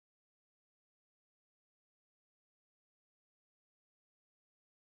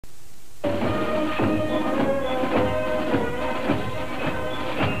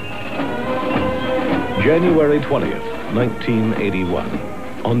January 20th,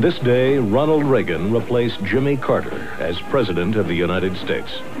 1981. On this day, Ronald Reagan replaced Jimmy Carter as President of the United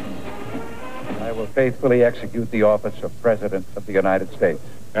States. I will faithfully execute the office of President of the United States.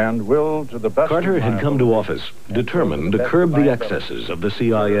 And will, to the best Carter of my had come to ability, office determined to curb the excesses of the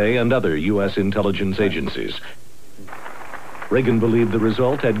CIA and other U.S. intelligence agencies. Reagan believed the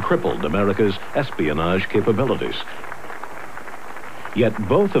result had crippled America's espionage capabilities. Yet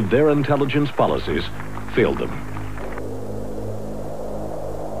both of their intelligence policies failed them.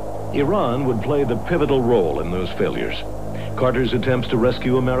 Iran would play the pivotal role in those failures. Carter's attempts to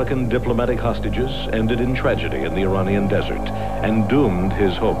rescue American diplomatic hostages ended in tragedy in the Iranian desert and doomed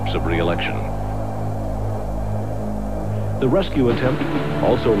his hopes of re-election. The rescue attempt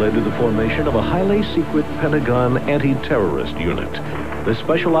also led to the formation of a highly secret Pentagon anti-terrorist unit, the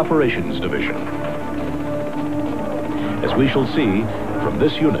Special Operations Division. As we shall see, from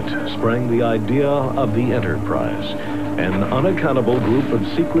this unit sprang the idea of the Enterprise, an unaccountable group of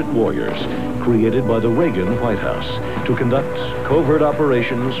secret warriors created by the Reagan White House to conduct covert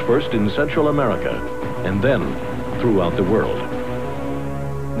operations first in Central America and then throughout the world.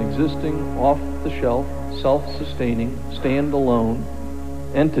 An existing, off-the-shelf, self-sustaining, stand-alone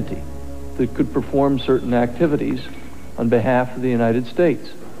entity that could perform certain activities on behalf of the United States.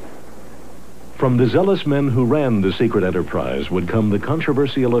 From the zealous men who ran the secret enterprise would come the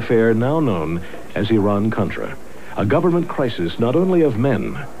controversial affair now known as Iran-Contra, a government crisis not only of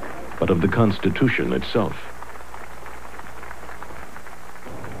men, but of the Constitution itself.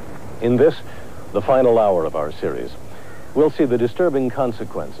 In this, the final hour of our series, we'll see the disturbing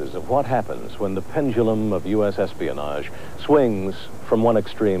consequences of what happens when the pendulum of U.S. espionage swings from one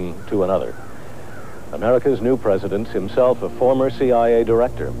extreme to another. America's new president, himself a former CIA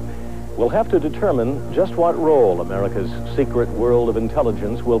director, will have to determine just what role America's secret world of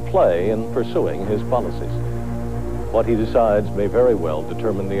intelligence will play in pursuing his policies. What he decides may very well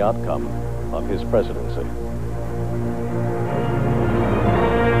determine the outcome of his presidency.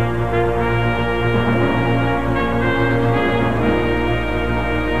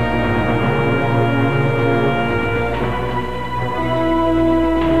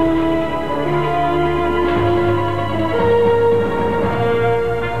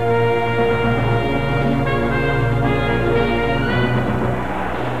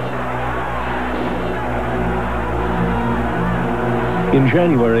 In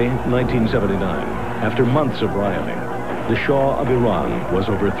January 1979, after months of rioting, the Shah of Iran was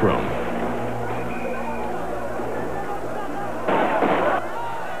overthrown.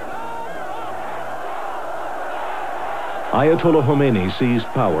 Ayatollah Khomeini seized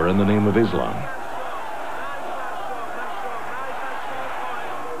power in the name of Islam.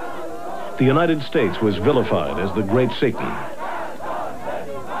 The United States was vilified as the Great Satan.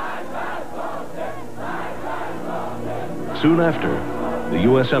 Soon after, the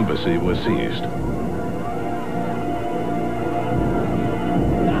U.S. Embassy was seized.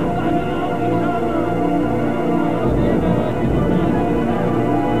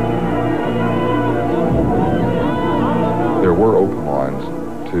 There were open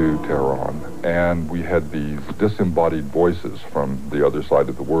lines to Tehran, and we had these disembodied voices from the other side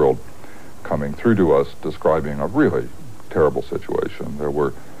of the world coming through to us describing a really terrible situation. There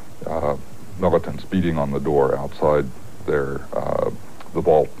were militants beating on the door outside their the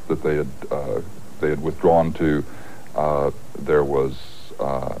vault that they had withdrawn to. There was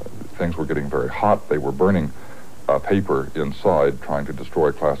things were getting very hot. They were burning paper inside, trying to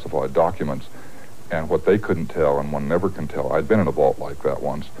destroy classified documents. And what they couldn't tell, and one never can tell, I'd been in a vault like that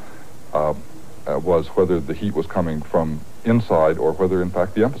once, was whether the heat was coming from inside or whether in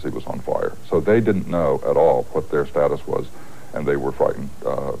fact the embassy was on fire. So they didn't know at all what their status was, and they were frightened.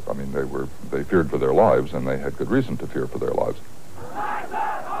 I mean, they feared for their lives, and they had good reason to fear for their lives.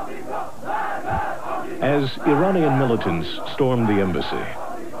 As Iranian militants stormed the embassy,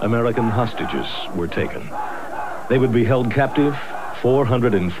 American hostages were taken. They would be held captive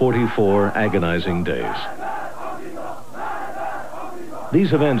 444 agonizing days.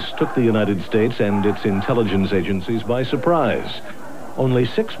 These events took the United States and its intelligence agencies by surprise. Only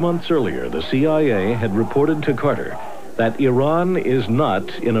 6 months earlier, the CIA had reported to Carter that Iran is not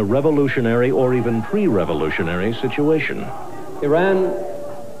in a revolutionary or even pre-revolutionary situation. Iran,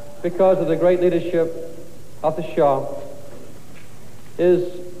 because of the great leadership of the Shah,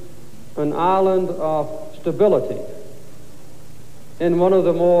 is an island of stability in one of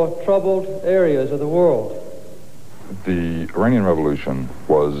the more troubled areas of the world. The Iranian Revolution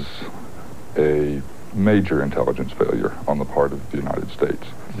was a major intelligence failure on the part of the United States.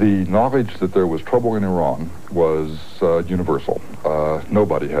 The knowledge that there was trouble in Iran was universal.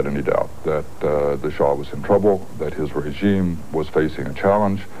 Nobody had any doubt that the Shah was in trouble, that his regime was facing a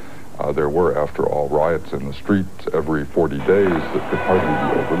challenge. There were, after all, riots in the streets every 40 days that could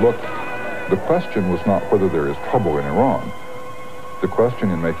hardly be overlooked. The question was not whether there is trouble in Iran. The question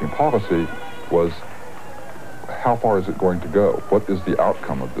in making policy was, how far is it going to go? What is the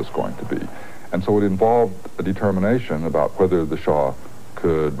outcome of this going to be? And so it involved a determination about whether the Shah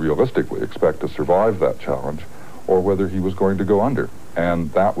could realistically expect to survive that challenge or whether he was going to go under.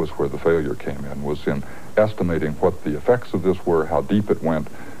 And that was where the failure came in, was in estimating what the effects of this were, how deep it went,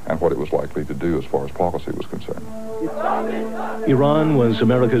 and what it was likely to do as far as policy was concerned. Iran was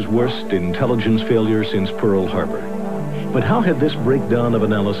America's worst intelligence failure since Pearl Harbor. But how had this breakdown of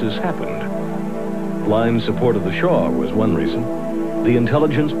analysis happened? Blind support of the Shah was one reason. The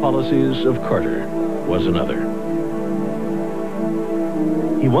intelligence policies of Carter was another.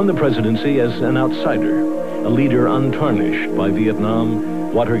 He won the presidency as an outsider, a leader untarnished by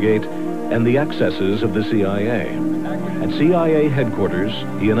Vietnam, Watergate, and the excesses of the CIA. At CIA headquarters,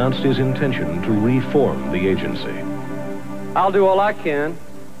 he announced his intention to reform the agency. I'll do all I can,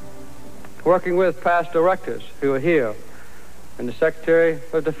 working with past directors who are here, and the Secretary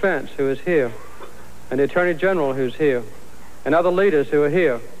of Defense who is here, and the Attorney General who's here, and other leaders who are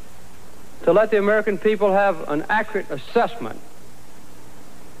here, to let the American people have an accurate assessment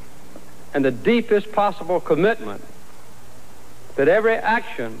and the deepest possible commitment that every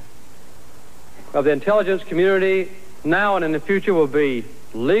action of the intelligence community now and in the future will be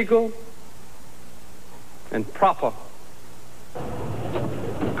legal and proper.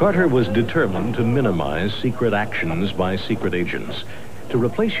 Carter was determined to minimize secret actions by secret agents, to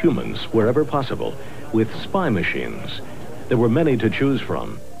replace humans wherever possible with spy machines. There were many to choose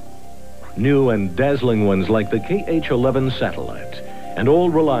from. New and dazzling ones like the KH-11 satellite, and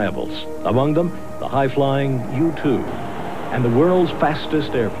old reliables, among them the high-flying U-2 and the world's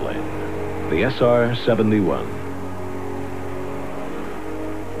fastest airplane, the SR-71.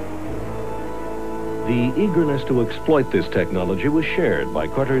 The eagerness to exploit this technology was shared by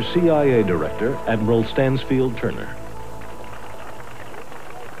Carter's CIA director, Admiral Stansfield Turner.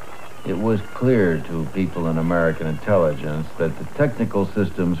 It was clear to people in American intelligence that the technical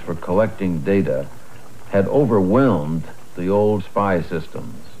systems for collecting data had overwhelmed the old spy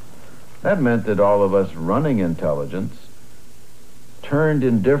systems. That meant that all of us running intelligence turned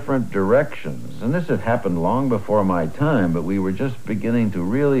in different directions. And this had happened long before my time, but we were just beginning to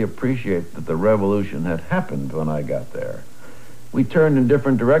really appreciate that the revolution had happened when I got there. We turned in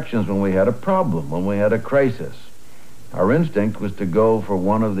different directions when we had a problem, when we had a crisis. Our instinct was to go for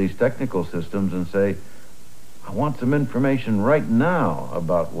one of these technical systems and say, I want some information right now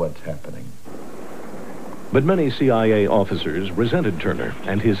about what's happening. But many CIA officers resented Turner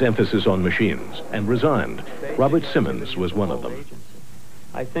and his emphasis on machines and resigned. Robert Simmons was one of them.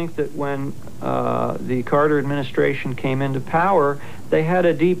 I think that when the Carter administration came into power, they had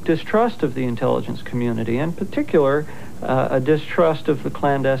a deep distrust of the intelligence community, in particular, a distrust of the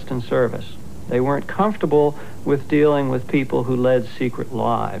clandestine service. They weren't comfortable with dealing with people who led secret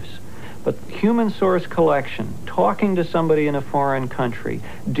lives. But human source collection, talking to somebody in a foreign country,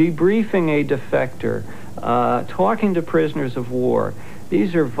 debriefing a defector, talking to prisoners of war,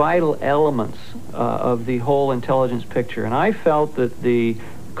 these are vital elements of the whole intelligence picture. And I felt that the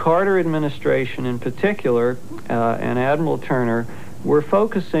Carter administration in particular, and Admiral Turner, were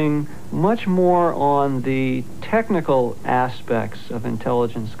focusing much more on the technical aspects of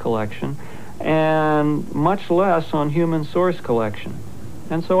intelligence collection and much less on human source collection.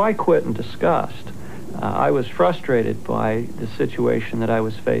 And so I quit in disgust. I was frustrated by the situation that I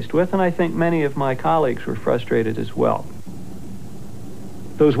was faced with, and I think many of my colleagues were frustrated as well.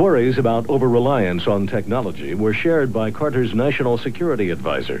 Those worries about over-reliance on technology were shared by Carter's national security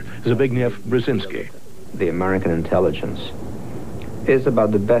advisor, Zbigniew Brzezinski. The American intelligence is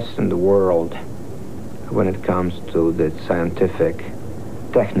about the best in the world when it comes to the scientific,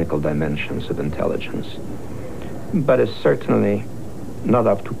 technical dimensions of intelligence, but it's certainly not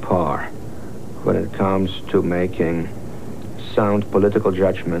up to par when it comes to making sound political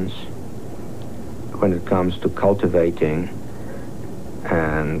judgments, when it comes to cultivating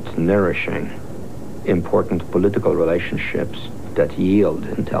and nourishing important political relationships that yield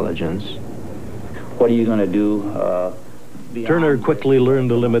intelligence. What are you going to do? Turner quickly learned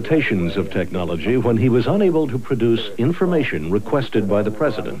the limitations of technology when he was unable to produce information requested by the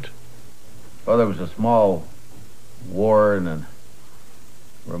president. Well, there was a small war in a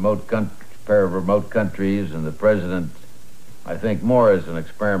pair of remote countries, and the president, I think more as an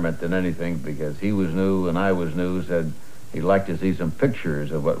experiment than anything, because he was new and I was new, said, he'd like to see some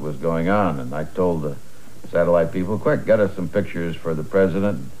pictures of what was going on. And I told the satellite people, quick, get us some pictures for the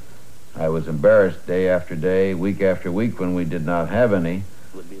president. I was embarrassed day after day, week after week, when we did not have any.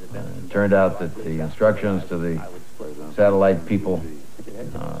 It turned out that the instructions to the satellite people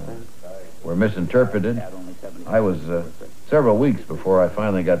were misinterpreted. I was several weeks before I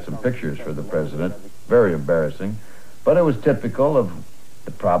finally got some pictures for the president. Very embarrassing. But it was typical of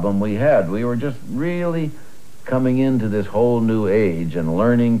the problem we had. We were just really coming into this whole new age and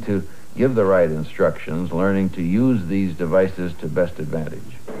learning to give the right instructions, learning to use these devices to best advantage.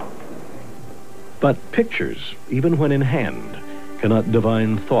 But pictures, even when in hand, cannot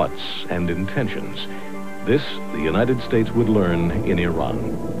divine thoughts and intentions. This, the United States would learn in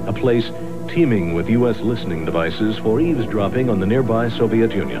Iran, a place teeming with U.S. listening devices for eavesdropping on the nearby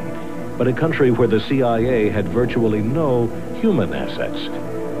Soviet Union, but a country where the CIA had virtually no human assets.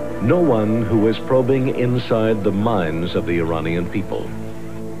 No one who was probing inside the minds of the Iranian people.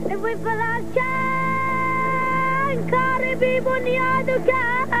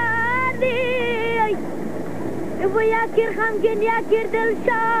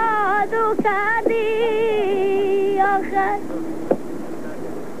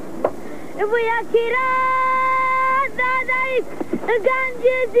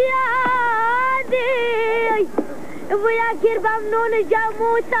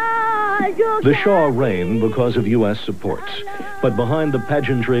 The Shah reigned because of U.S. support, but behind the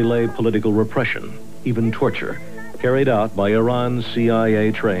pageantry lay political repression, even torture, carried out by Iran's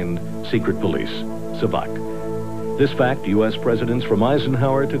CIA-trained secret police, Savak. This fact, U.S. presidents from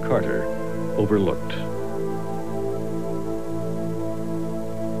Eisenhower to Carter overlooked.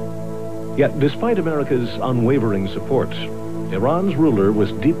 Yet, despite America's unwavering support, Iran's ruler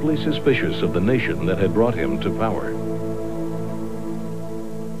was deeply suspicious of the nation that had brought him to power.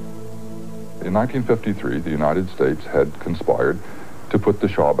 In 1953, the United States had conspired to put the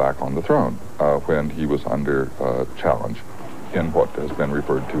Shah back on the throne when he was under challenge in what has been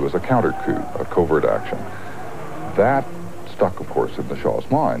referred to as a counter-coup, a covert action. That stuck, of course, in the Shah's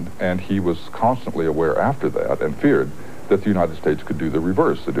mind, and he was constantly aware after that and feared that the United States could do the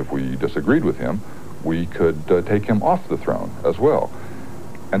reverse, that if we disagreed with him, we could take him off the throne as well.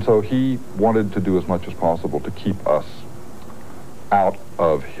 And so he wanted to do as much as possible to keep us out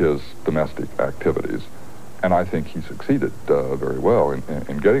of his domestic activities. And I think he succeeded very well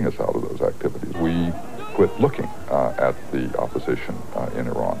in getting us out of those activities. We quit looking at the opposition in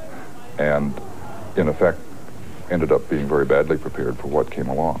Iran and, in effect, ended up being very badly prepared for what came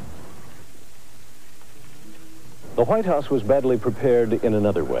along. The White House was badly prepared in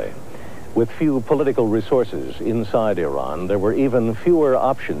another way. With few political resources inside Iran, there were even fewer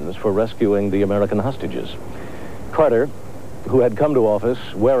options for rescuing the American hostages. Carter, who had come to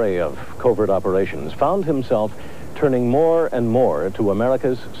office wary of covert operations, found himself turning more and more to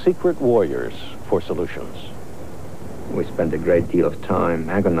America's secret warriors for solutions. We spent a great deal of time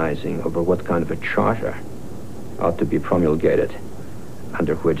agonizing over what kind of a charter ought to be promulgated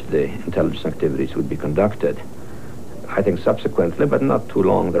under which the intelligence activities would be conducted. I think subsequently, but not too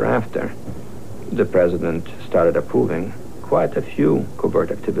long thereafter, the president started approving quite a few covert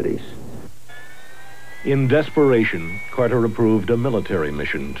activities. In desperation, Carter approved a military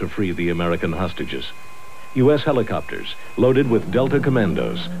mission to free the American hostages. U.S. helicopters, loaded with Delta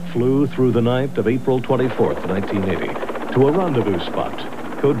commandos, flew through the night of April 24th, 1980, to a rendezvous spot,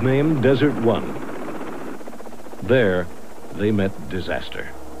 codenamed Desert One. There, they met disaster.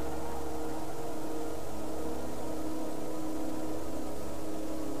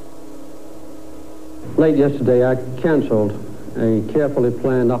 Late yesterday, I canceled a carefully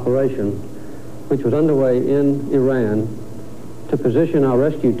planned operation which was underway in Iran to position our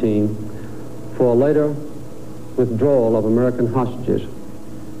rescue team for a later withdrawal of American hostages.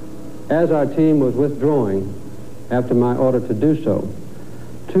 As our team was withdrawing after my order to do so,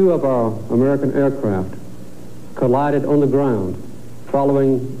 two of our American aircraft collided on the ground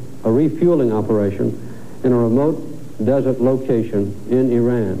following a refueling operation in a remote desert location in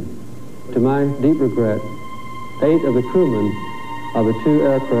Iran. To my deep regret, 8 of the crewmen of the two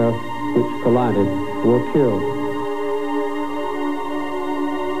aircraft which collided were killed.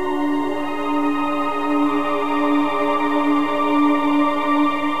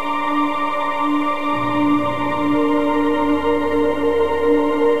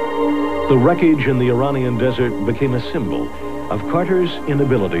 The wreckage in the Iranian desert became a symbol of Carter's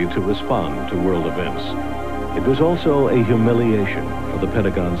inability to respond to world events. It was also a humiliation for the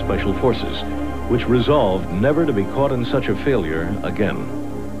Pentagon Special Forces, which resolved never to be caught in such a failure again.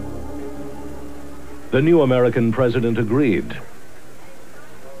 The new American president agreed.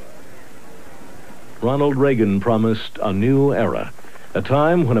 Ronald Reagan promised a new era, a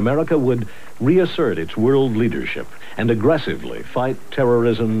time when America would reassert its world leadership and aggressively fight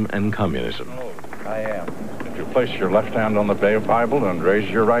terrorism and communism. I am. If you place your left hand on the Bible and raise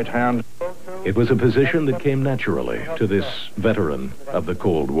your right hand. It was a position that came naturally to this veteran of the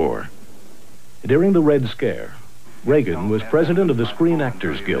Cold War. During the Red Scare, Reagan was president of the Screen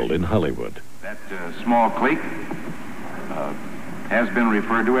Actors Guild in Hollywood. That small clique has been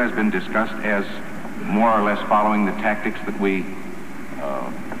referred to, has been discussed as more or less following the tactics that we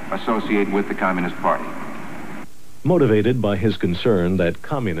associate with the Communist Party. Motivated by his concern that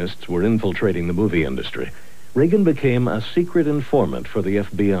communists were infiltrating the movie industry, Reagan became a secret informant for the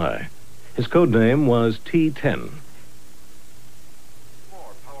FBI. His code name was T-10.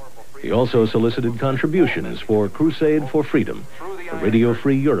 He also solicited contributions for Crusade for Freedom, the Radio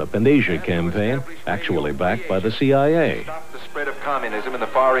Free Europe and Asia campaign, actually backed by the CIA. Stop the spread of communism in the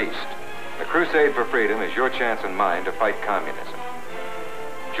Far East. The Crusade for Freedom is your chance and mine to fight communism.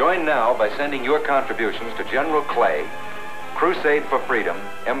 Join now by sending your contributions to General Clay, Crusade for Freedom,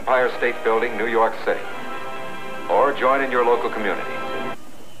 Empire State Building, New York City. Or join in your local community.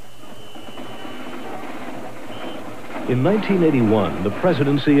 In 1981, the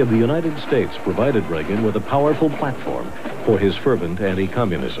presidency of the United States provided Reagan with a powerful platform for his fervent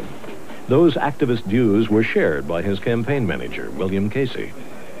anti-communism. Those activist views were shared by his campaign manager, William Casey,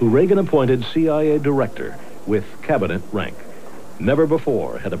 who Reagan appointed CIA director with cabinet rank. Never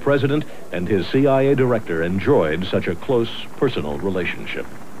before had a president and his CIA director enjoyed such a close personal relationship.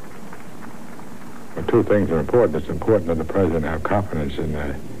 Well, two things are important. It's important that the president have confidence in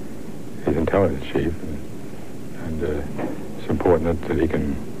his intelligence chief, and it's important that they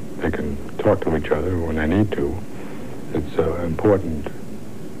can talk to each other when they need to. It's important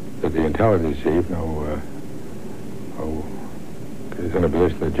that the intelligence chief is in a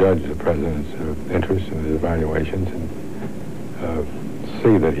position to judge the president's interests and his evaluations, and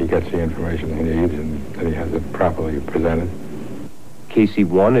see that he gets the information he needs and that he has it properly presented. Casey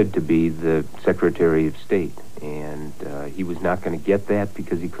wanted to be the Secretary of State, and he was not going to get that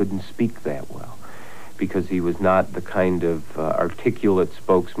because he couldn't speak that well, because he was not the kind of articulate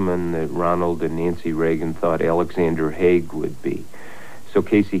spokesman that Ronald and Nancy Reagan thought Alexander Haig would be. So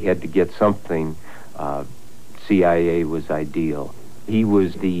Casey had to get something. CIA was ideal. He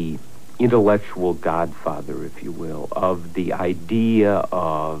was the intellectual godfather, if you will, of the idea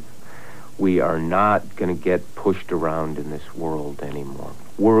of we are not going to get pushed around in this world anymore.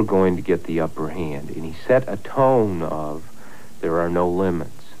 We're going to get the upper hand. And he set a tone of there are no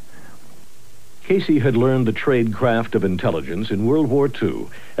limits. Casey had learned the trade craft of intelligence in World War II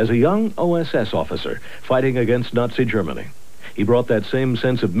as a young OSS officer fighting against Nazi Germany. He brought that same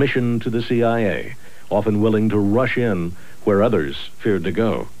sense of mission to the CIA, often willing to rush in where others feared to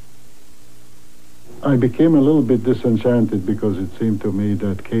go. I became a little bit disenchanted because it seemed to me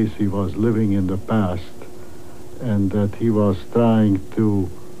that Casey was living in the past and that he was trying to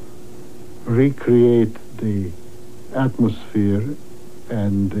recreate the atmosphere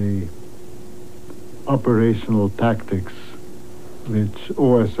and the operational tactics which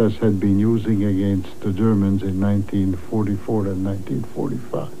OSS had been using against the Germans in 1944 and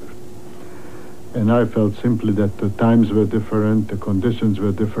 1945. And I felt simply that the times were different, the conditions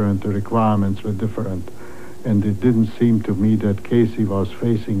were different, the requirements were different, and it didn't seem to me that Casey was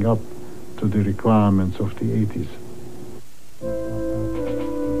facing up to the requirements of the 80s.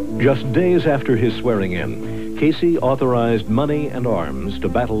 Just days after his swearing in, Casey authorized money and arms to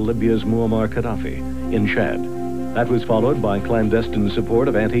battle Libya's Muammar Gaddafi in Chad. That was followed by clandestine support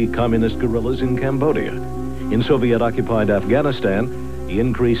of anti-communist guerrillas in Cambodia. In Soviet-occupied Afghanistan, he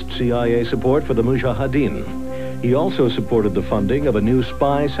increased CIA support for the Mujahideen. He also supported the funding of a new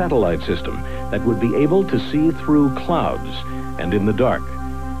spy satellite system that would be able to see through clouds and in the dark.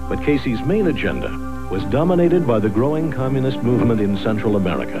 But Casey's main agenda was dominated by the growing communist movement in Central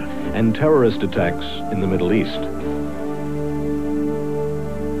America and terrorist attacks in the Middle East.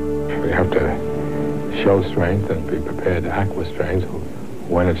 We have to show strength and be prepared to act with strength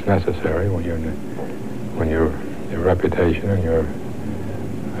when it's necessary, when your reputation and your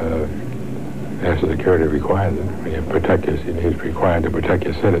national security requires it. When you protect you're required to protect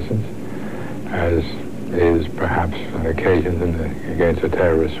your citizens, as is perhaps on occasions against a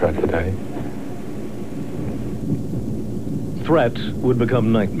terrorist threat today. Threat would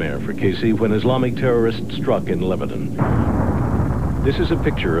become nightmare for Casey when Islamic terrorists struck in Lebanon. This is a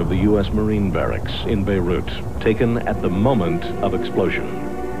picture of the U.S. Marine barracks in Beirut, taken at the moment of explosion.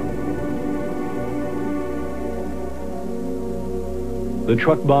 The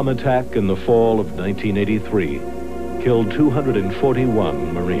truck bomb attack in the fall of 1983 killed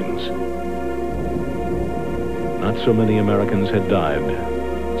 241 Marines. not so many Americans had died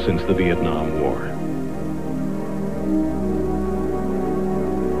since the Vietnam War.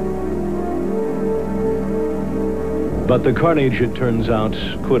 But the carnage, it turns out,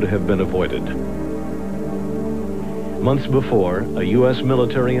 could have been avoided. Months before, a U.S.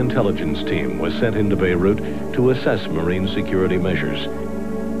 military intelligence team was sent into Beirut to assess Marine security measures.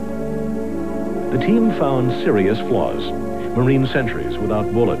 The team found serious flaws. Marine sentries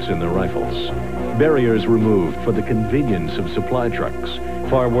without bullets in their rifles. Barriers removed for the convenience of supply trucks.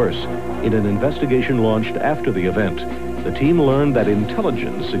 Far worse, in an investigation launched after the event, the team learned that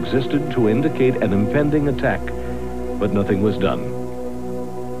intelligence existed to indicate an impending attack, but nothing was done.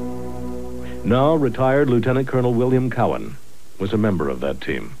 Now retired Lieutenant Colonel William Cowan was a member of that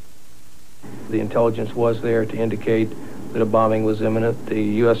team. The intelligence was there to indicate that a bombing was imminent. The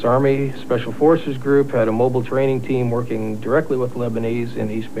U.S. Army Special Forces Group had a mobile training team working directly with Lebanese in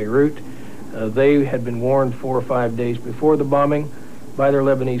East Beirut. They had been warned 4 or 5 days before the bombing by their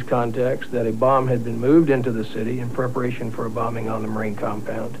Lebanese contacts that a bomb had been moved into the city in preparation for a bombing on the Marine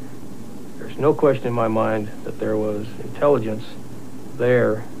compound. There's no question in my mind that there was intelligence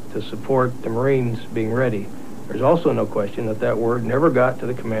there to support the Marines being ready. There's also no question that that word never got to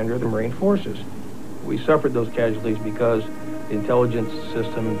the commander of the Marine Forces. We suffered those casualties because the intelligence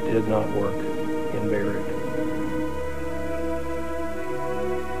system did not work in Beirut.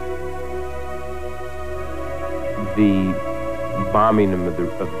 The bombing of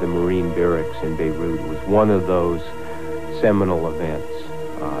the Marine barracks in Beirut was one of those seminal events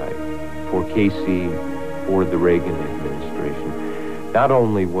for Casey, for the Reagan administration. Not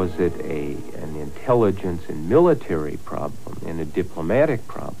only was it an intelligence and military problem and a diplomatic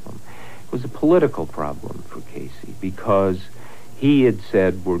problem, it was a political problem for Casey because he had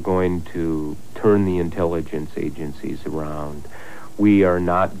said, we're going to turn the intelligence agencies around. We are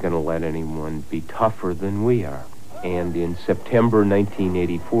not going to let anyone be tougher than we are. And in September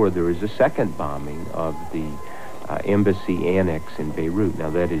 1984, there was a second bombing of the embassy annex in Beirut. Now,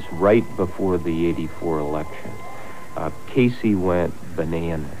 that is right before the 84 election. Casey went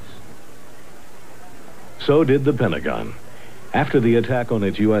bananas. So did the Pentagon. After the attack on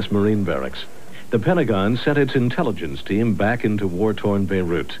its U.S. Marine barracks, the Pentagon sent its intelligence team back into war-torn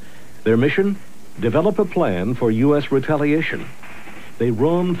Beirut. Their mission? Develop a plan for U.S. retaliation. They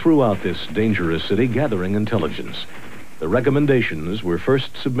roamed throughout this dangerous city gathering intelligence. The recommendations were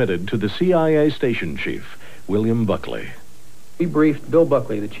first submitted to the CIA station chief, William Buckley. We briefed Bill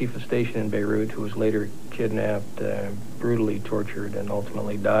Buckley, the chief of station in Beirut, who was later kidnapped, brutally tortured, and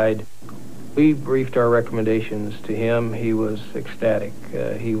ultimately died. We briefed our recommendations to him. He was ecstatic.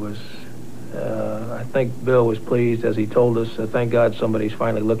 I think Bill was pleased as he told us, thank God somebody's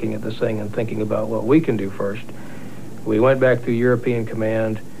finally looking at this thing and thinking about what we can do first. We went back to European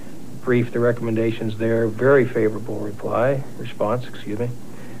Command, briefed the recommendations there, very favorable response,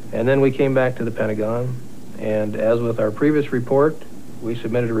 and then we came back to the Pentagon, and as with our previous report, we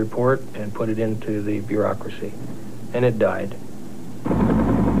submitted a report and put it into the bureaucracy, and it died.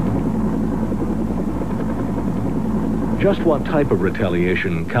 Just what type of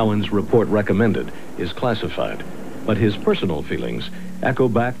retaliation Cowan's report recommended is classified, but his personal feelings echo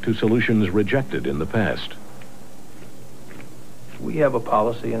back to solutions rejected in the past. We have a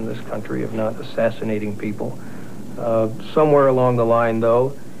policy in this country of not assassinating people. Somewhere along the line,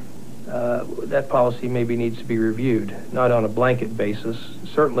 though, that policy maybe needs to be reviewed, not on a blanket basis.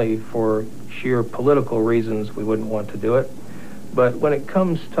 Certainly for sheer political reasons, we wouldn't want to do it. But when it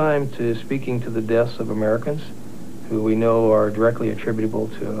comes time to speaking to the deaths of Americans, who we know are directly attributable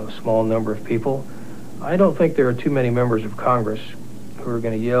to a small number of people, I don't think there are too many members of Congress who are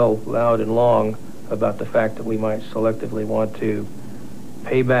going to yell loud and long about the fact that we might selectively want to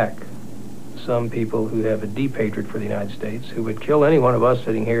pay back some people who have a deep hatred for the United States, who would kill any one of us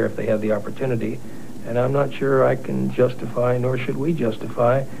sitting here if they had the opportunity. And I'm not sure I can justify, nor should we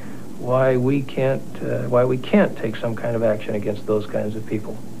justify, why we can't take some kind of action against those kinds of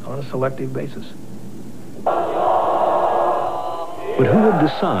people on a selective basis. But who would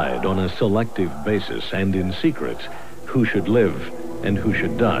decide on a selective basis and in secret who should live and who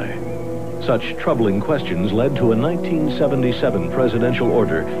should die? Such troubling questions led to a 1977 presidential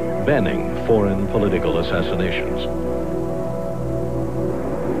order banning foreign political assassinations.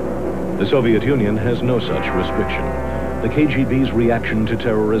 The Soviet Union has no such restriction. The KGB's reaction to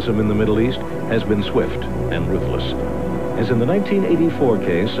terrorism in the Middle East has been swift and ruthless, as in the 1984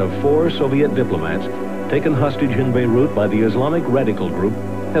 case of 4 Soviet diplomats taken hostage in Beirut by the Islamic radical group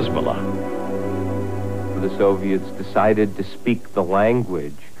Hezbollah. The Soviets decided to speak the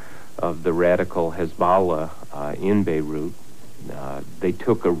language of the radical Hezbollah in Beirut. They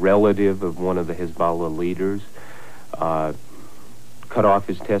took a relative of one of the Hezbollah leaders, cut off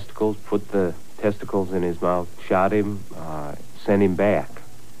his testicles, put the testicles in his mouth, shot him, sent him back.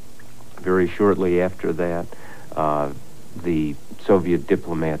 Very shortly after that, the Soviet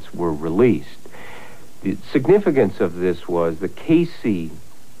diplomats were released. The significance of this was that Casey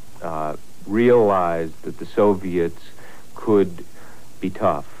realized that the Soviets could be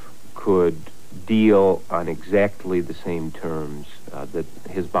tough, could deal on exactly the same terms that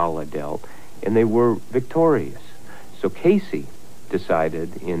Hezbollah dealt, and they were victorious. So Casey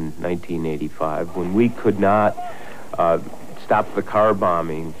decided in 1985, when we could not stop the car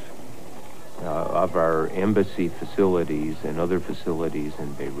bombings of our embassy facilities and other facilities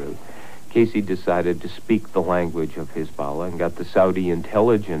in Beirut, Casey decided to speak the language of Hezbollah and got the Saudi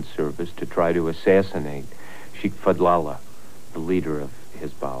intelligence service to try to assassinate Sheikh Fadlallah, the leader of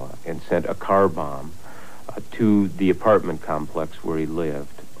Hezbollah, and sent a car bomb to the apartment complex where he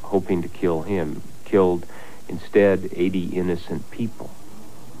lived, hoping to kill him. Killed instead 80 innocent people.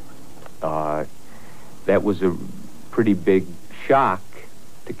 That was a pretty big shock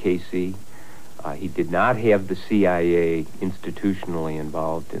to Casey. He did not have the CIA institutionally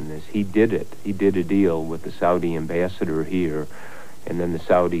involved in this. He did it. He did a deal with the Saudi ambassador here, and then the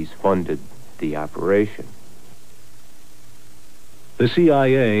Saudis funded the operation. The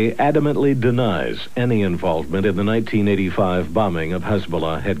CIA adamantly denies any involvement in the 1985 bombing of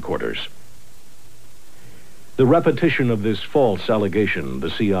Hezbollah headquarters. The repetition of this false allegation,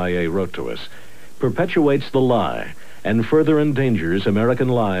 the CIA wrote to us, perpetuates the lie and further endangers American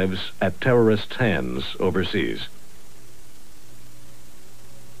lives at terrorists' hands overseas.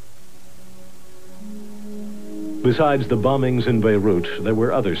 Besides the bombings in Beirut, there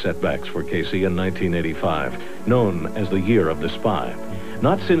were other setbacks for Casey in 1985, known as the Year of the Spy.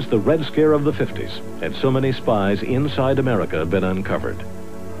 Not since the Red Scare of the 50s had so many spies inside America been uncovered.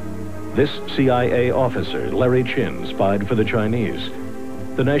 This CIA officer, Larry Chin, spied for the Chinese.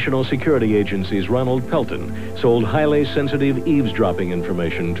 The National Security Agency's Ronald Pelton sold highly sensitive eavesdropping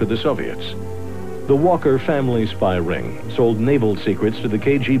information to the Soviets. The Walker family spy ring sold naval secrets to the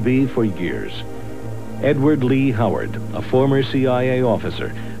KGB for years. Edward Lee Howard, a former CIA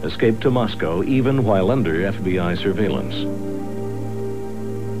officer, escaped to Moscow even while under FBI surveillance.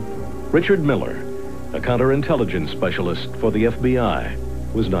 Richard Miller, a counterintelligence specialist for the FBI,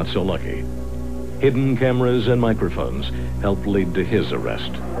 was not so lucky. Hidden cameras and microphones helped lead to his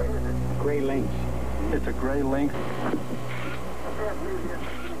arrest. Gray lynx. It's a gray lynx.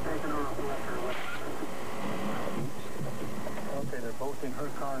 Okay, they're both in her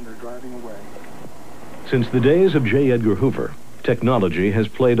car and they're driving away. Since the days of J. Edgar Hoover, technology has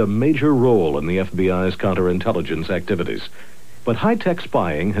played a major role in the FBI's counterintelligence activities. But high-tech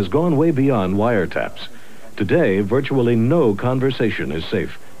spying has gone way beyond wiretaps. Today, virtually no conversation is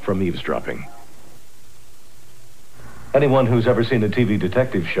safe from eavesdropping. Anyone who's ever seen a TV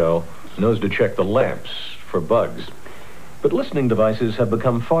detective show knows to check the lamps for bugs. But listening devices have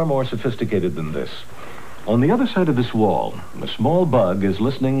become far more sophisticated than this. On the other side of this wall, a small bug is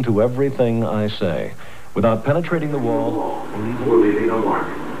listening to everything I say, without penetrating the wall or leaving a mark.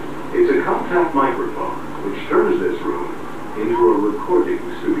 It's a compact microphone, which turns this room into a recording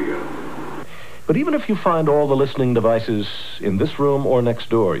studio. But even if you find all the listening devices in this room or next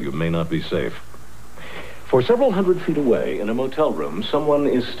door, you may not be safe. For several hundred feet away, in a motel room, someone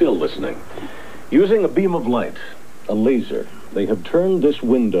is still listening. Using a beam of light, a laser, they have turned this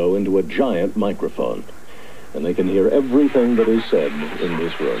window into a giant microphone, and they can hear everything that is said in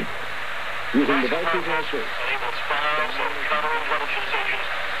this room. Using devices also. Enables spies and counterintelligence agents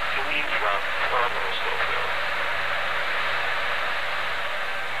to eavesdrop on those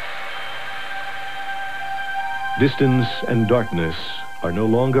still. Distance and darkness are no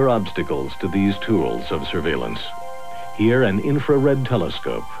longer obstacles to these tools of surveillance. Here, an infrared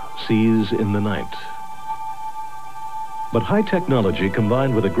telescope sees in the night. But high technology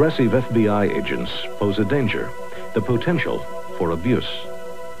combined with aggressive FBI agents pose a danger, the potential for abuse.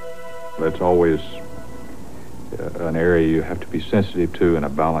 That's always an area you have to be sensitive to and a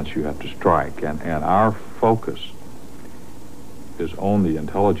balance you have to strike. And our focus is on the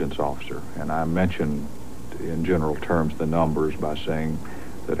intelligence officer. And I mentioned in general terms the numbers by saying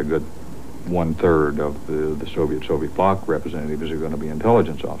that a good 1/3 of the Soviet bloc representatives are going to be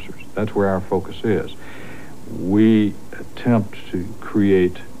intelligence officers. That's where our focus is. We attempt to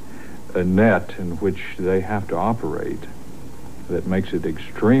create a net in which they have to operate that makes it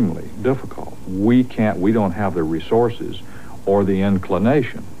extremely difficult. We don't have the resources or the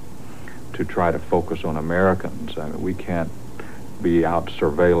inclination to try to focus on Americans. I mean, we can't be out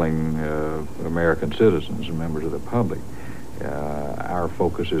surveilling American citizens and members of the public. Our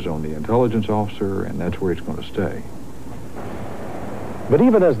focus is on the intelligence officer, and that's where it's going to stay. But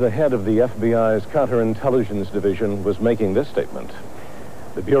even as the head of the FBI's counterintelligence division was making this statement,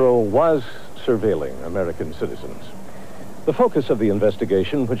 the Bureau was surveilling American citizens. The focus of the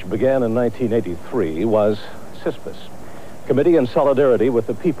investigation, which began in 1983, was CISPAS, Committee in Solidarity with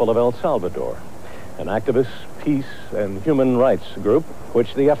the People of El Salvador, an activist, peace, and human rights group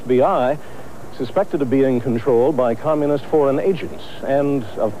which the FBI suspected of being controlled by communist foreign agents and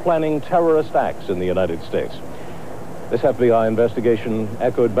of planning terrorist acts in the United States. This FBI investigation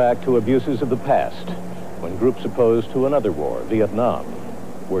echoed back to abuses of the past, when groups opposed to another war, Vietnam,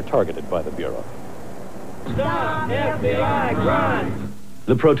 were targeted by the Bureau. Stop FBI crime!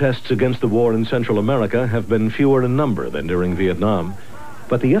 The protests against the war in Central America have been fewer in number than during Vietnam,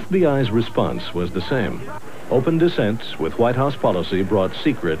 but the FBI's response was the same. Open dissent with White House policy brought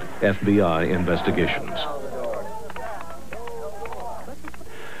secret FBI investigations.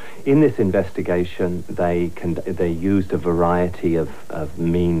 In this investigation, they used a variety of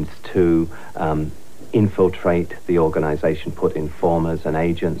means to infiltrate the organization, put informers and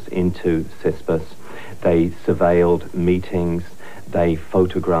agents into CISPAS. They surveilled meetings, they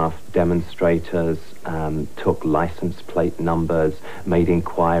photographed demonstrators, took license plate numbers, made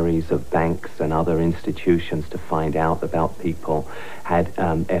inquiries of banks and other institutions to find out about people, had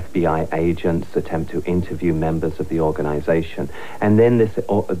FBI agents attempt to interview members of the organization. And then this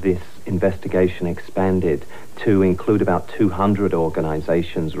investigation expanded to include about 200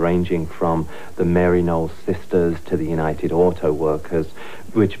 organizations ranging from the Mary Knowles Sisters to the United Auto Workers,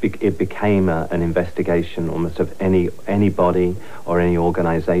 which it became an investigation almost of anybody or any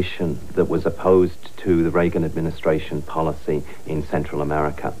organization that was opposed to the Reagan administration policy in Central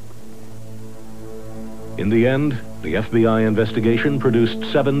America. In the end, the FBI investigation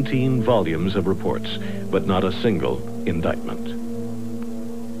produced 17 volumes of reports, but not a single indictment.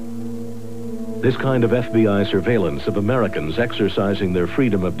 This kind of FBI surveillance of Americans exercising their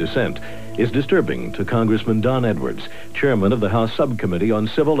freedom of dissent is disturbing to Congressman Don Edwards, chairman of the House Subcommittee on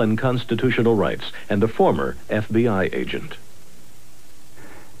Civil and Constitutional Rights and a former FBI agent.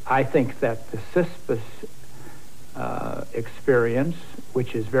 I think that the CISPAS experience,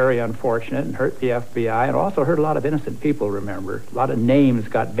 which is very unfortunate and hurt the FBI, and also hurt a lot of innocent people, remember. A lot of names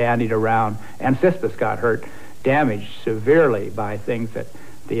got bandied around, and CISPAS got hurt, damaged severely by things that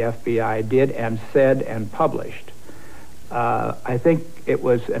the FBI did and said and published. I think it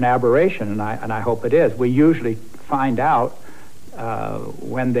was an aberration, and I hope it is. We usually find out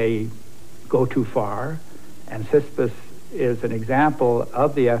when they go too far, and CISPAS is an example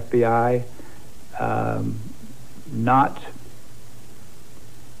of the FBI not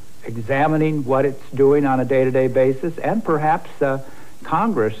examining what it's doing on a day-to-day basis, and perhaps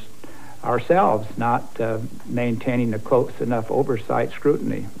Congress ourselves not maintaining a close enough oversight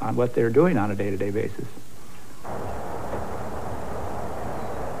scrutiny on what they're doing on a day-to-day basis.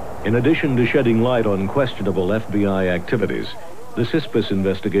 In addition to shedding light on questionable FBI activities, the CISPAS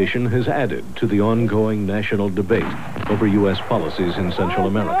investigation has added to the ongoing national debate over U.S. policies in Central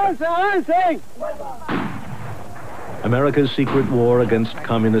America. America's secret war against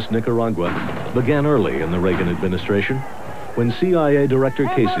communist Nicaragua began early in the Reagan administration, when CIA Director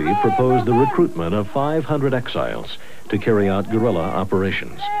Casey proposed the recruitment of 500 exiles to carry out guerrilla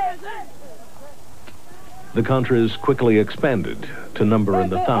operations. The Contras quickly expanded to number in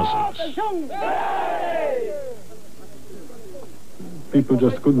the thousands. People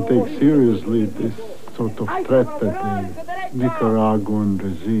just couldn't take seriously this sort of threat that the Nicaraguan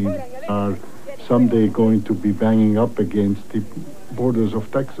regime are someday going to be banging up against the borders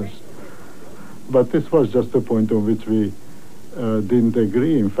of Texas. But this was just a point on which we didn't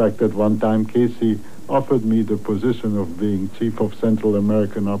agree. In fact, at one time, Casey offered me the position of being Chief of Central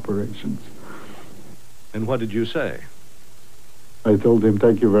American Operations. And what did you say? I told him,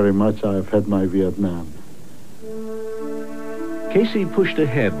 thank you very much, I've had my Vietnam. Casey pushed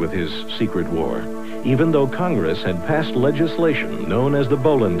ahead with his secret war, even though Congress had passed legislation known as the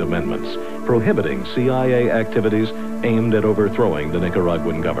Boland Amendments, prohibiting CIA activities aimed at overthrowing the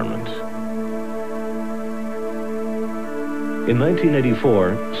Nicaraguan government. In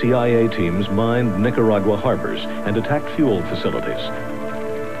 1984, CIA teams mined Nicaragua harbors and attacked fuel facilities.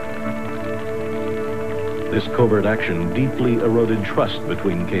 This covert action deeply eroded trust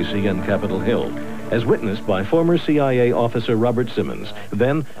between Casey and Capitol Hill, as witnessed by former CIA officer Robert Simmons,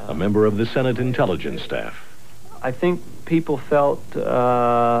 then a member of the Senate Intelligence Staff. I think people felt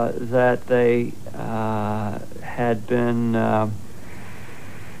that they had been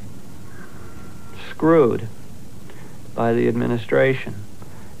screwed by the administration.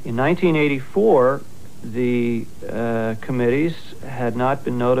 In 1984, the committees had not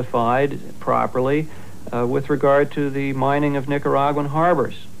been notified properly with regard to the mining of Nicaraguan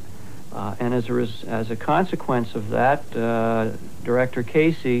harbors. And as a consequence of that, Director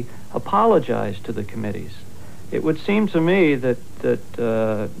Casey apologized to the committees. It would seem to me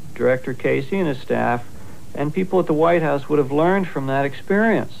that Director Casey and his staff and people at the White House would have learned from that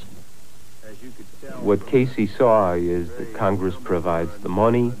experience. What Casey saw is that Congress provides the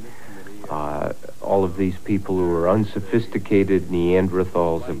money. All of these people who are unsophisticated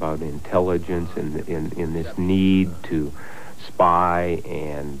Neanderthals about intelligence and in this need to spy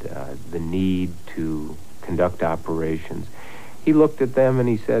and the need to conduct operations. He looked at them and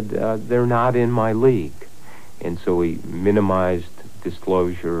he said, they're not in my league. And so he minimized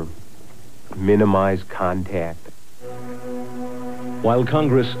disclosure, minimized contact. While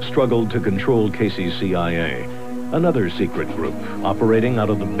Congress struggled to control Casey's CIA, another secret group operating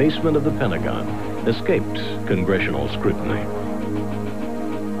out of the basement of the Pentagon escaped congressional scrutiny.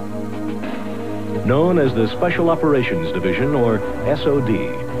 Known as the Special Operations Division, or SOD,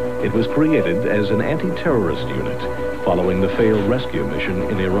 it was created as an anti-terrorist unit following the failed rescue mission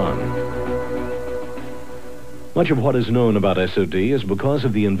in Iran. Much of what is known about SOD is because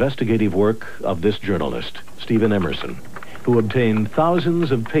of the investigative work of this journalist, Stephen Emerson, who obtained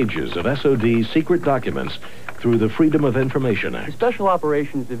thousands of pages of SOD secret documents through the Freedom of Information Act. The Special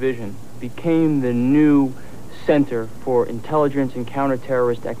Operations Division became the new center for intelligence and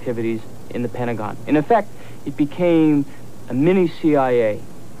counterterrorist activities in the Pentagon. In effect, it became a mini CIA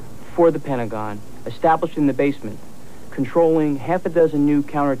for the Pentagon, established in the basement, controlling half a dozen new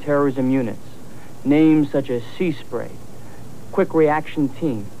counterterrorism units, names such as Sea Spray, Quick Reaction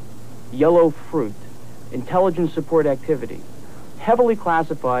Team, Yellow Fruit, Intelligence Support Activity, heavily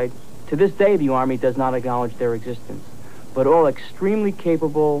classified. To this day, the Army does not acknowledge their existence, but all extremely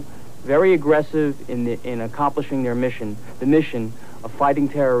capable, very aggressive in accomplishing their mission, the mission of fighting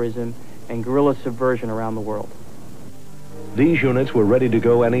terrorism and guerrilla subversion around the world. These units were ready to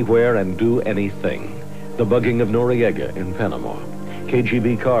go anywhere and do anything. The bugging of Noriega in Panama,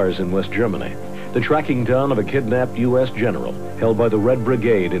 KGB cars in West Germany, the tracking down of a kidnapped U.S. general held by the Red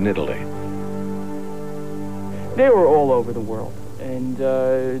Brigade in Italy. They were all over the world, and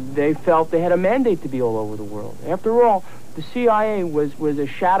they felt they had a mandate to be all over the world. After all, the CIA was a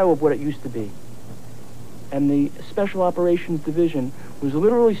shadow of what it used to be. And the Special Operations Division was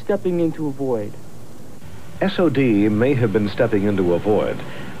literally stepping into a void. SOD may have been stepping into a void,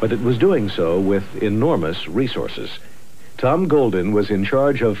 but it was doing so with enormous resources. Tom Golden was in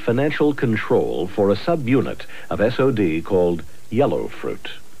charge of financial control for a subunit of SOD called Yellow Fruit.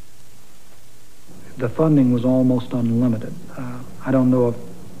 The funding was almost unlimited. I don't know of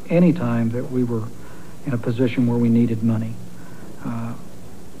any time that we were in a position where we needed money.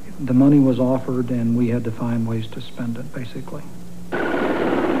 The money was offered and we had to find ways to spend it, basically.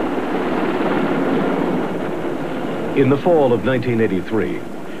 In the fall of 1983,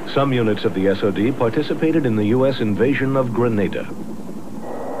 some units of the SOD participated in the U.S. invasion of Grenada.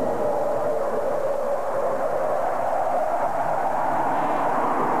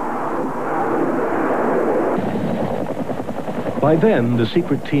 By then, the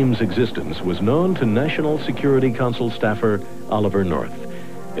secret team's existence was known to National Security Council staffer Oliver North.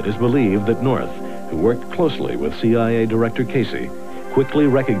 It is believed that North, who worked closely with CIA Director Casey, quickly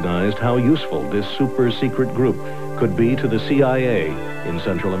recognized how useful this super-secret group could be to the CIA in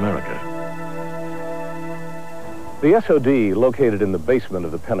Central America. The SOD, located in the basement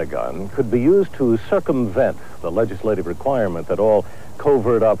of the Pentagon, could be used to circumvent the legislative requirement that all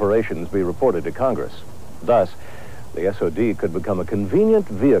covert operations be reported to Congress. Thus, the SOD could become a convenient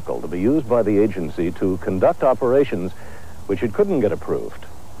vehicle to be used by the agency to conduct operations which it couldn't get approved,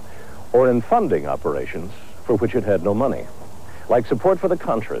 or in funding operations for which it had no money, like support for the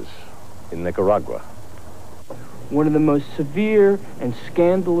Contras in Nicaragua. One of the most severe and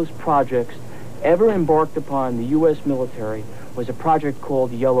scandalous projects ever embarked upon the U.S. military was a project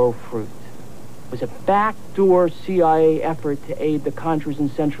called Yellow Fruit. It was a backdoor CIA effort to aid the Contras in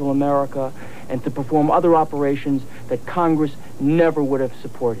Central America and to perform other operations that Congress never would have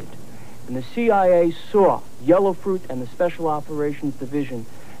supported. And the CIA saw Yellow Fruit and the Special Operations Division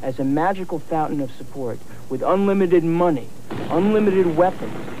as a magical fountain of support with unlimited money, unlimited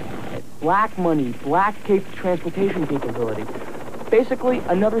weapons, black money, black transportation capability. Basically,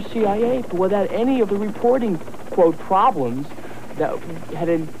 another CIA, but without any of the reporting, quote, problems that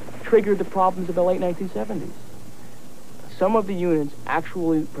had triggered the problems of the late 1970s. Some of the units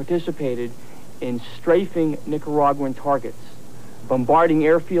actually participated in strafing Nicaraguan targets, bombarding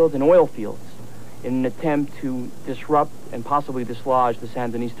airfields and oil fields in an attempt to disrupt and possibly dislodge the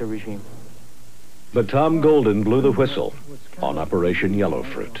Sandinista regime. But Tom Golden blew the whistle on Operation Yellow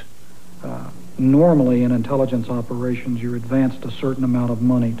Fruit. Normally in intelligence operations, you're advanced a certain amount of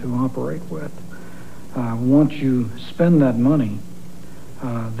money to operate with. Once you spend that money,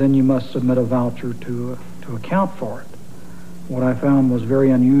 then you must submit a voucher to account for it. What I found was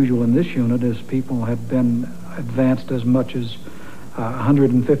very unusual in this unit is people had been advanced as much as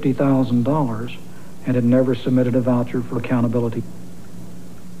 $150,000 and had never submitted a voucher for accountability.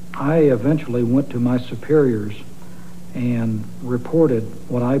 I eventually went to my superiors and reported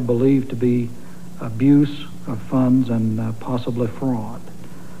what I believed to be abuse of funds and possibly fraud.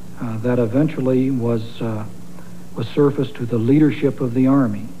 That eventually was surfaced to the leadership of the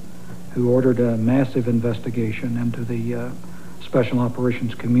Army, who ordered a massive investigation into the Special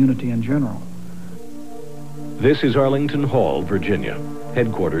Operations community in general. This is Arlington Hall, Virginia,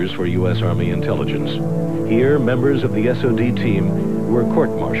 headquarters for U.S. Army intelligence. Here, members of the SOD team were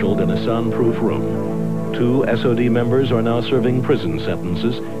court-martialed in a soundproof room. 2 SOD members are now serving prison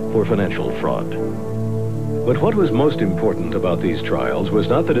sentences for financial fraud. But what was most important about these trials was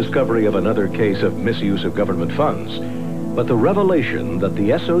not the discovery of another case of misuse of government funds, but the revelation that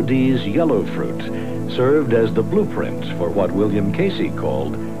the SOD's Yellow Fruit served as the blueprint for what William Casey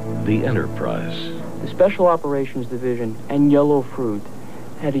called the Enterprise. The Special Operations Division and Yellow Fruit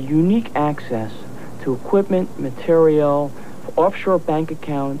had a unique access to equipment, material, offshore bank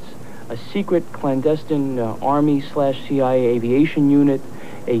accounts, a secret clandestine Army/CIA aviation unit,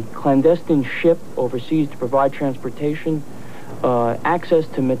 a clandestine ship overseas to provide transportation, access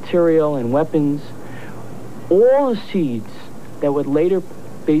to material and weapons, all the seeds that would later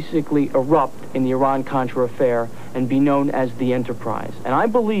basically erupt in the Iran-Contra affair and be known as the Enterprise. And I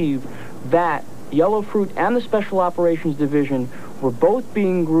believe that Yellow Fruit and the Special Operations Division were both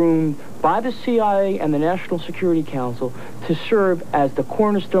being groomed by the CIA and the National Security Council to serve as the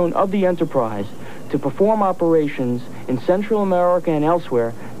cornerstone of the Enterprise to perform operations in Central America and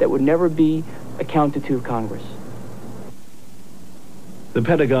elsewhere that would never be accounted to Congress. The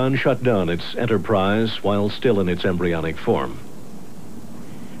Pentagon shut down its Enterprise while still in its embryonic form.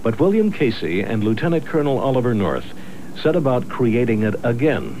 But William Casey and Lieutenant Colonel Oliver North set about creating it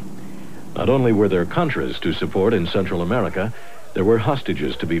again. Not only were there Contras to support in Central America, there were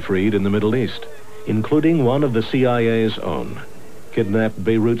hostages to be freed in the Middle East, including one of the CIA's own, kidnapped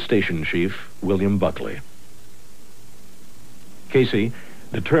Beirut Station Chief William Buckley. Casey,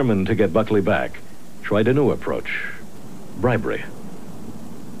 determined to get Buckley back, tried a new approach: bribery.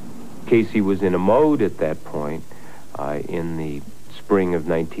 Casey was in a mode at that point, in the spring of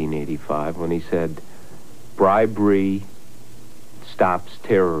 1985, when he said, bribery stops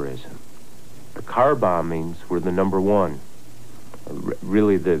terrorism. The car bombings were the number one,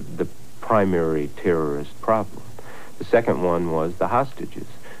 really the primary terrorist problem. The second one was the hostages.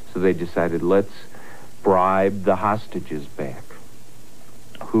 So they decided, let's bribe the hostages back.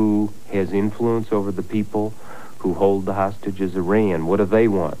 Who has influence over the people who hold the hostages? Iran. What do they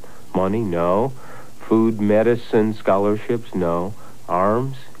want? Money? No. Food, medicine, scholarships? No.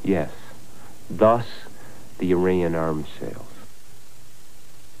 Arms? Yes. Thus, the Iran arms sales.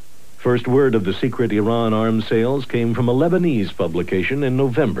 First word of the secret Iran arms sales came from a Lebanese publication in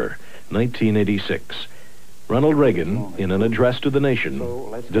November 1986. Ronald Reagan, in an address to the nation,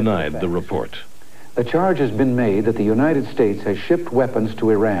 denied the report. The charge has been made that the United States has shipped weapons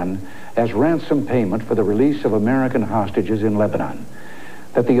to Iran as ransom payment for the release of American hostages in Lebanon,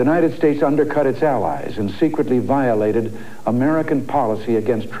 that the United States undercut its allies and secretly violated American policy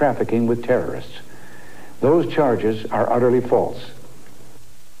against trafficking with terrorists. Those charges are utterly false.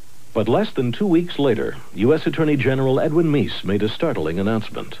 But less than 2 weeks later, U.S. Attorney General Edwin Meese made a startling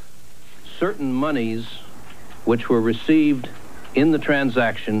announcement. Certain monies which were received in the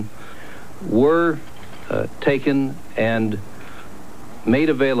transaction were taken and made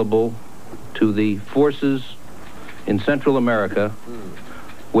available to the forces in Central America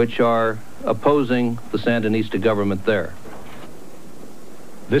which are opposing the Sandinista government there.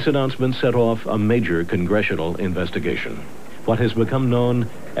 This announcement set off a major congressional investigation, what has become known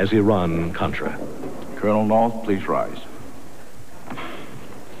as Iran-Contra. Colonel North, please rise.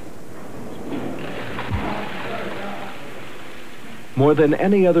 More than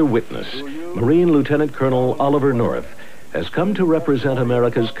any other witness, Marine Lieutenant Colonel Oliver North has come to represent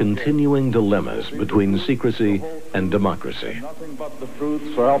America's continuing dilemmas between secrecy and democracy. Nothing but the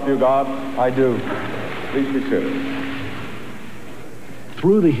truth, so help you God, I do. Please be seated.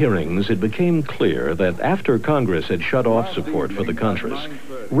 Through the hearings, it became clear that after Congress had shut off support for the Contras,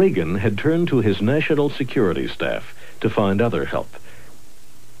 Reagan had turned to his national security staff to find other help.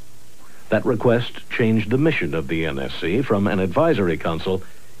 That request changed the mission of the NSC from an advisory council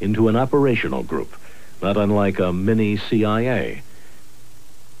into an operational group, not unlike a mini CIA.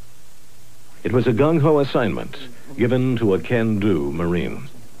 It was a gung-ho assignment given to a can-do Marine.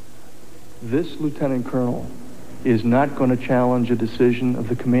 This lieutenant colonel is not going to challenge a decision of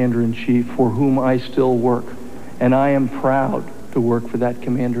the commander-in-chief for whom I still work. And I am proud to work for that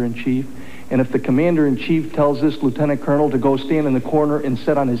commander-in-chief. And if the commander-in-chief tells this lieutenant colonel to go stand in the corner and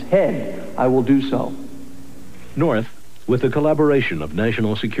sit on his head, I will do so. North, with the collaboration of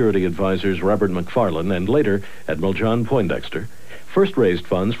National Security Advisors Robert McFarlane and later Admiral John Poindexter, first raised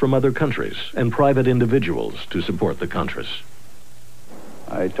funds from other countries and private individuals to support the Contras.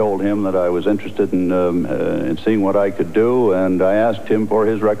 I told him that I was interested in seeing what I could do, and I asked him for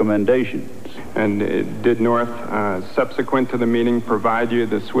his recommendations. And did North, subsequent to the meeting, provide you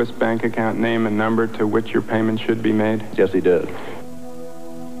the Swiss bank account name and number to which your payment should be made? Yes, he did.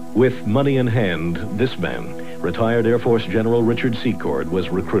 With money in hand, this man, retired Air Force General Richard Secord, was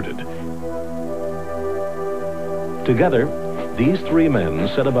recruited. Together, these three men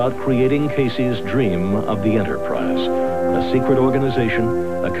set about creating Casey's dream of the Enterprise, a secret organization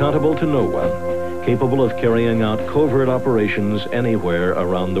accountable to no one, capable of carrying out covert operations anywhere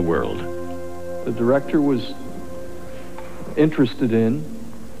around the world. The director was interested in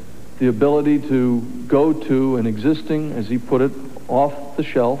the ability to go to an existing, as he put it,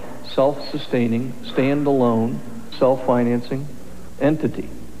 off-the-shelf, self-sustaining, stand-alone, self-financing entity,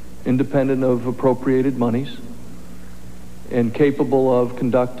 independent of appropriated monies, and capable of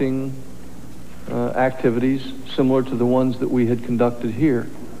conducting activities similar to the ones that we had conducted here.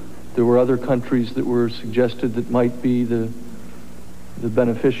 There were other countries that were suggested that might be the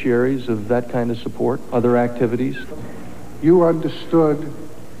beneficiaries of that kind of support, other activities. You understood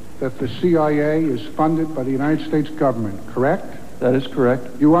that the CIA is funded by the United States government, correct? That is correct.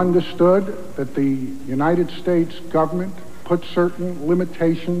 You understood that the United States government put certain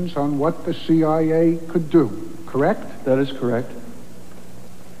limitations on what the CIA could do, correct? That is correct.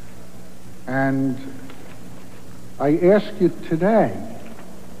 And I ask you today,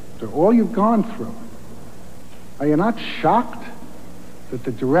 after all you've gone through, are you not shocked that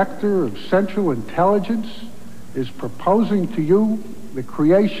the Director of Central Intelligence is proposing to you the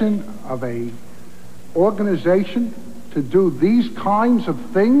creation of a organization to do these kinds of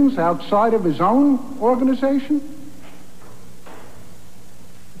things outside of his own organization?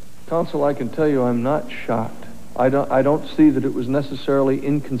 Counsel, I can tell you I'm not shocked. I don't see that it was necessarily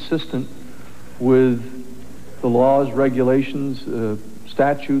inconsistent with the laws, regulations,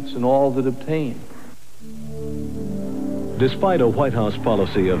 statutes, and all that obtain. Despite a White House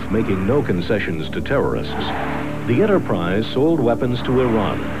policy of making no concessions to terrorists, the Enterprise sold weapons to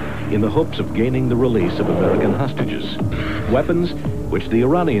Iran in the hopes of gaining the release of American hostages, weapons which the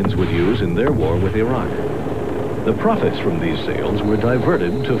Iranians would use in their war with Iraq. The profits from these sales were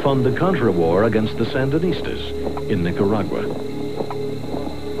diverted to fund the Contra war against the Sandinistas in Nicaragua.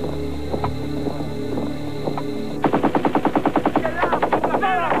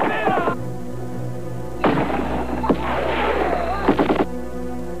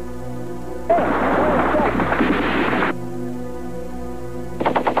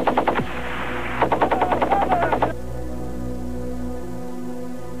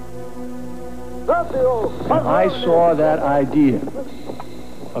 I saw that idea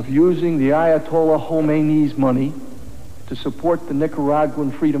of using the Ayatollah Khomeini's money to support the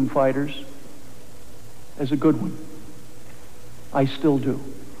Nicaraguan freedom fighters as a good one. I still do.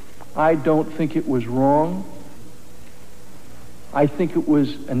 I don't think it was wrong. I think it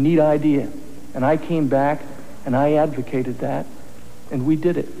was a neat idea. And I came back and I advocated that, and we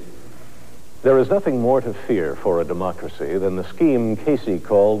did it. There is nothing more to fear for a democracy than the scheme Casey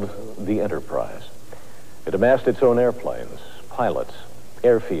called the Enterprise. It amassed its own airplanes, pilots,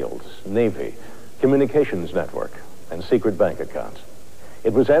 airfields, navy, communications network, and secret bank accounts.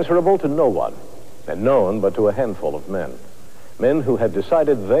 It was answerable to no one, and known but to a handful of men. Men who had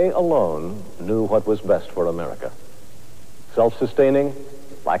decided they alone knew what was best for America. Self-sustaining,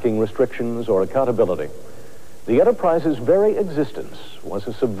 lacking restrictions or accountability, the Enterprise's very existence was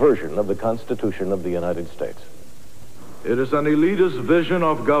a subversion of the Constitution of the United States. It is an elitist vision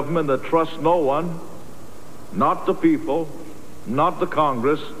of government that trusts no one, not the people, not the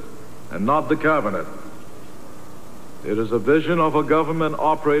Congress, and not the cabinet. It is a vision of a government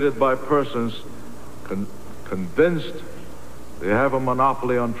operated by persons convinced they have a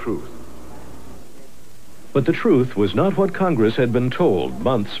monopoly on truth. But the truth was not what Congress had been told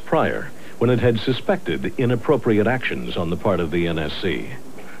months prior, when it had suspected inappropriate actions on the part of the NSC.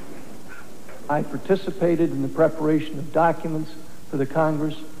 I participated in the preparation of documents for the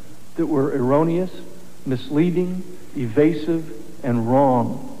Congress that were erroneous, misleading, evasive, and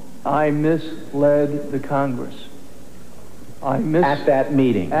wrong. I misled the Congress. At that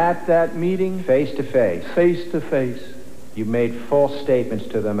meeting? At that meeting. Face to face? Face to face. You made false statements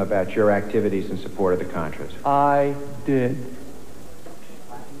to them about your activities in support of the Contras? I did.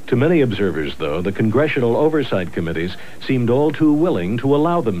 To many observers, though, the congressional oversight committees seemed all too willing to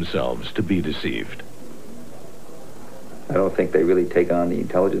allow themselves to be deceived. I don't think they really take on the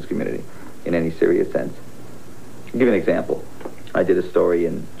intelligence community in any serious sense. I'll give you an example. I did a story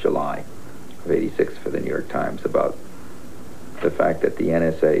in July of '86 for the New York Times about the fact that the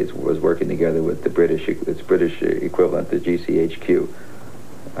NSA was working together with its British equivalent, the GCHQ,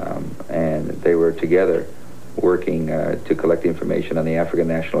 and they were together working to collect information on the African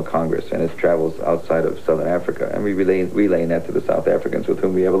National Congress and its travels outside of Southern Africa, and we relaying that to the South Africans with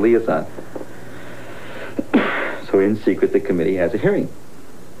whom we have a liaison. So in secret, the committee has a hearing.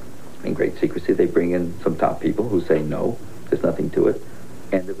 In great secrecy, they bring in some top people who say, no, there's nothing to it.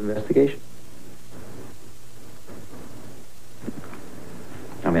 End of investigation.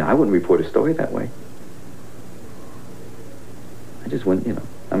 I mean, I wouldn't report a story that way. I just wouldn't, you know.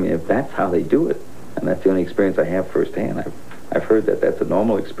 I mean, if that's how they do it, and that's the only experience I have firsthand, I've heard that that's a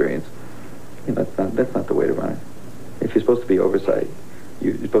normal experience, you know, that's not the way to run it. If you're supposed to be oversight,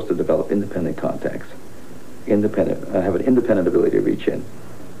 you're supposed to develop independent contacts, have an independent ability to reach in.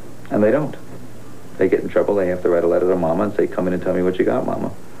 And they don't. They get in trouble, they have to write a letter to Mama and say, come in and tell me what you got,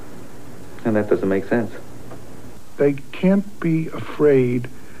 Mama. And that doesn't make sense. They can't be afraid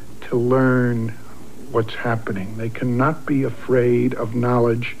to learn what's happening. They cannot be afraid of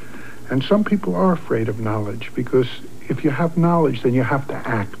knowledge. And some people are afraid of knowledge because if you have knowledge, then you have to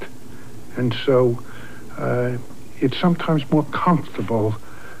act. And so it's sometimes more comfortable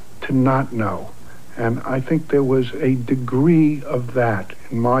to not know. And I think there was a degree of that,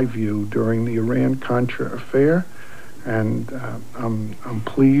 in my view, during the Iran-Contra affair. And I'm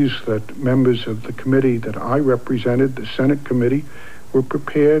pleased that members of the committee that I represented, the Senate committee, were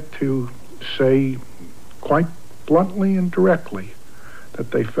prepared to say quite bluntly and directly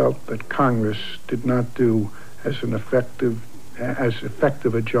that they felt that Congress did not do as effective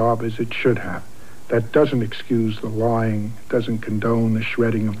a job as it should have. That doesn't excuse the lying, doesn't condone the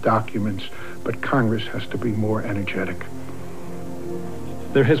shredding of documents, but Congress has to be more energetic.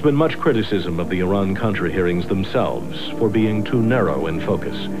 There has been much criticism of the Iran-Contra hearings themselves for being too narrow in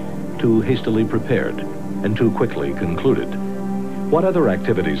focus, too hastily prepared, and too quickly concluded. What other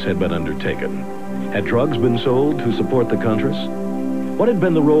activities had been undertaken? Had drugs been sold to support the Contras? What had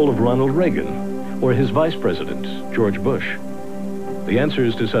been the role of Ronald Reagan or his vice president, George Bush? The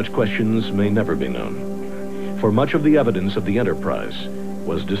answers to such questions may never be known, for much of the evidence of the enterprise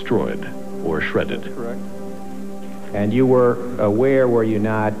was destroyed or shredded. Correct. And you were aware, were you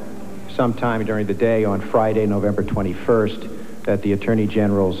not, sometime during the day on Friday, November 21st, that the Attorney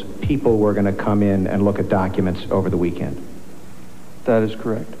General's people were going to come in and look at documents over the weekend? That is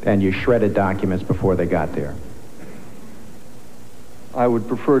correct. And you shredded documents before they got there? I would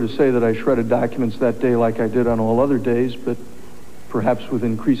prefer to say that I shredded documents that day like I did on all other days, but perhaps with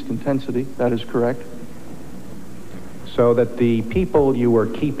increased intensity. That is correct. So that the people you were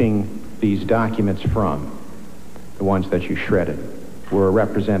keeping these documents from, the ones that you shredded, were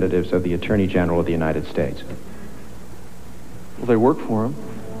representatives of the Attorney General of the United States? Well, they work for him.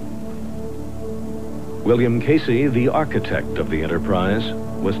 William Casey, the architect of the enterprise,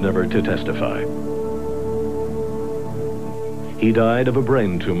 was never to testify. He died of a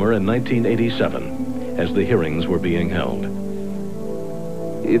brain tumor in 1987 as the hearings were being held.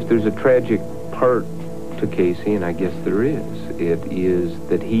 If there's a tragic part to Casey, and I guess there is, it is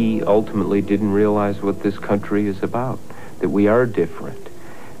that he ultimately didn't realize what this country is about, that we are different,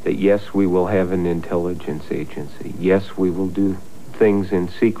 that yes, we will have an intelligence agency, yes, we will do things in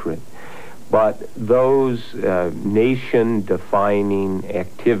secret, but those nation-defining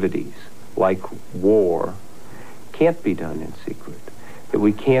activities like war can't be done in secret, that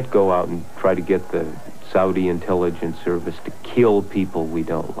we can't go out and try to get the Saudi intelligence service to kill people we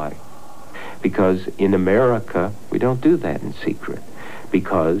don't like. Because in America, we don't do that in secret,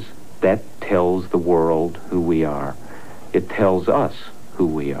 because that tells the world who we are. It tells us who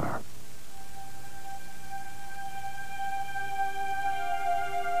we are.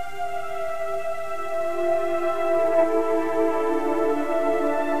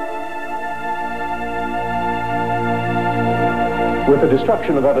 With the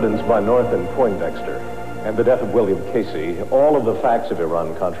destruction of evidence by North and Poindexter and the death of William Casey, all of the facts of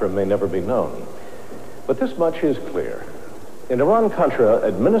Iran-Contra may never be known. But this much is clear. In Iran-Contra,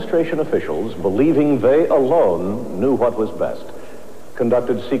 administration officials, believing they alone knew what was best,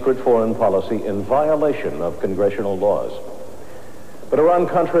 conducted secret foreign policy in violation of congressional laws. But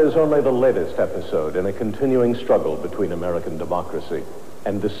Iran-Contra is only the latest episode in a continuing struggle between American democracy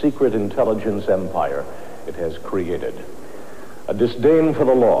and the secret intelligence empire it has created. A disdain for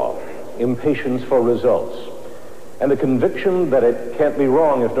the law, impatience for results, and a conviction that it can't be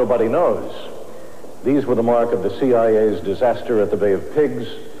wrong if nobody knows. These were the mark of the CIA's disaster at the Bay of Pigs,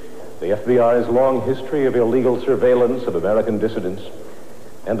 the FBI's long history of illegal surveillance of American dissidents,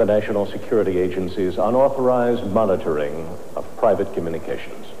 and the National Security Agency's unauthorized monitoring of private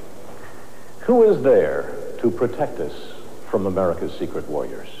communications. Who is there to protect us from America's secret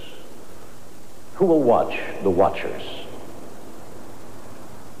warriors? Who will watch the watchers?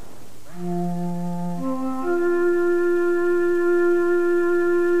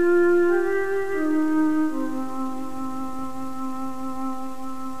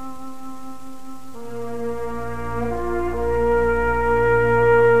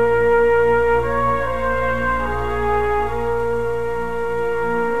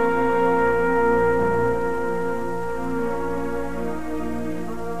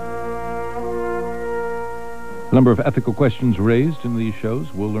 A number of ethical questions raised in these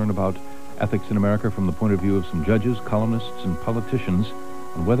shows. We'll learn about ethics in America from the point of view of some judges, columnists, and politicians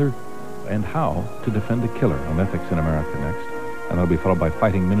on whether and how to defend a killer on Ethics in America next. And that'll be followed by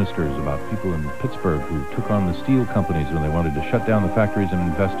fighting ministers about people in Pittsburgh who took on the steel companies when they wanted to shut down the factories and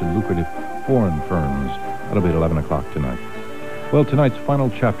invest in lucrative foreign firms. That'll be at 11 o'clock tonight. Well, tonight's final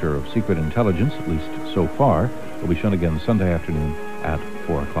chapter of Secret Intelligence, at least so far, will be shown again Sunday afternoon at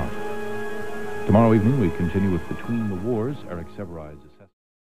 4 o'clock. Tomorrow evening, we continue with Between the Wars. Eric Severide